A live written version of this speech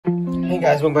Hey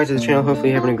guys, welcome back to the channel. Hopefully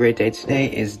you're having a great day. Today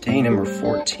is day number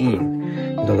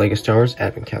 14 of the LEGO Star Wars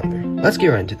Advent Calendar. Let's get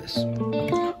right into this.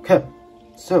 Okay,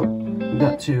 so we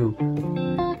got to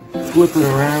flip it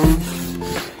around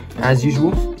as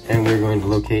usual, and we're going to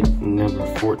locate number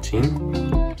 14,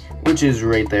 which is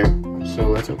right there. So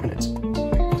let's open it.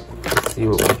 Let's see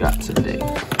what we got today.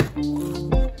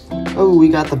 Oh, we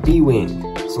got the B-Wing,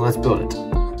 so let's build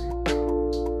it.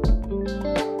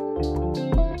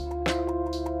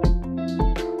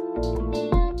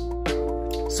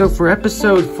 So for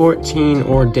episode 14,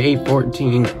 or day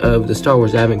 14 of the Star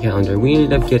Wars Advent Calendar, we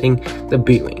ended up getting the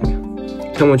B-Wing.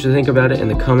 Tell me what you think about it in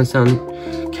the comments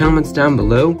down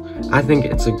below. I think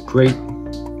it's a great,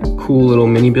 cool little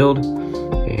mini build.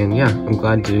 And yeah, I'm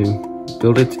glad to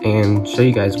build it and show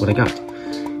you guys what I got.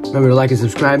 Remember to like and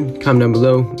subscribe, comment down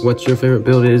below what your favorite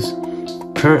build is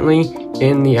currently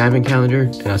in the Advent Calendar,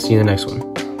 and I'll see you in the next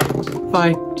one.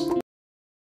 Bye!